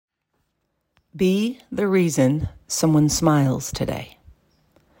Be the reason someone smiles today.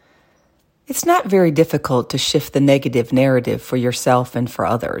 It's not very difficult to shift the negative narrative for yourself and for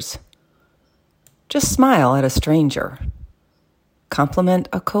others. Just smile at a stranger. Compliment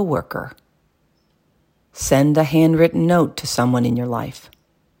a coworker. Send a handwritten note to someone in your life.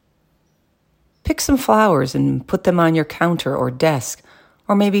 Pick some flowers and put them on your counter or desk,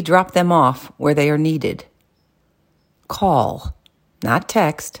 or maybe drop them off where they are needed. Call, not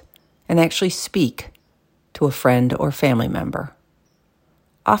text, and actually speak to a friend or family member.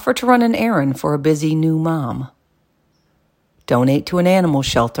 Offer to run an errand for a busy new mom. Donate to an animal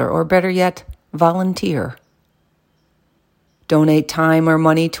shelter, or better yet, volunteer. Donate time or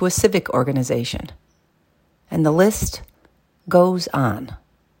money to a civic organization. And the list goes on.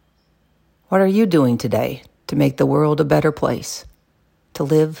 What are you doing today to make the world a better place, to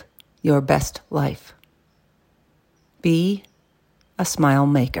live your best life? Be a smile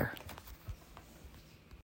maker.